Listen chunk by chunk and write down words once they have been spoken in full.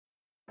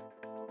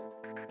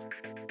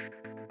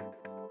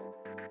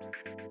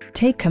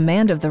Take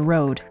command of the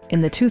road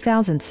in the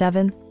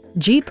 2007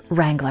 Jeep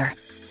Wrangler.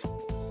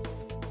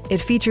 It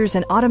features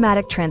an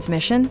automatic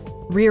transmission,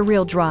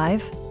 rear-wheel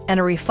drive, and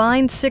a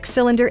refined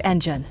 6-cylinder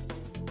engine.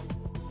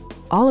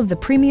 All of the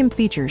premium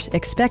features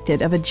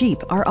expected of a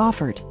Jeep are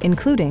offered,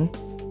 including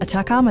a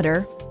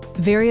tachometer,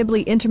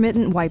 variably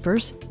intermittent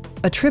wipers,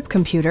 a trip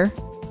computer,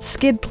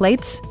 skid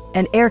plates,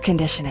 and air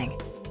conditioning.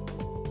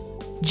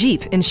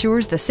 Jeep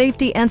ensures the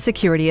safety and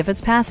security of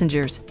its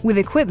passengers with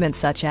equipment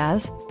such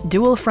as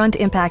dual front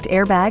impact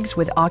airbags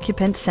with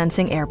occupant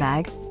sensing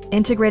airbag,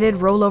 integrated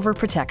rollover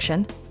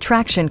protection,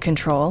 traction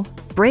control,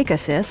 brake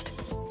assist,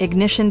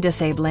 ignition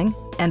disabling,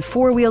 and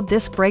 4-wheel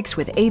disc brakes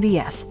with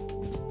ABS.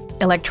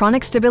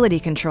 Electronic stability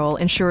control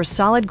ensures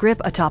solid grip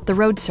atop the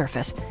road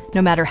surface,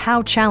 no matter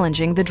how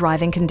challenging the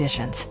driving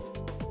conditions.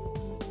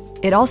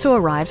 It also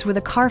arrives with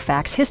a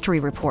Carfax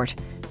history report,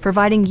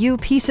 providing you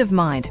peace of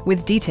mind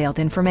with detailed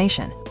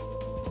information.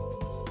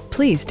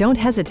 Please don't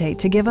hesitate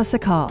to give us a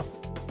call.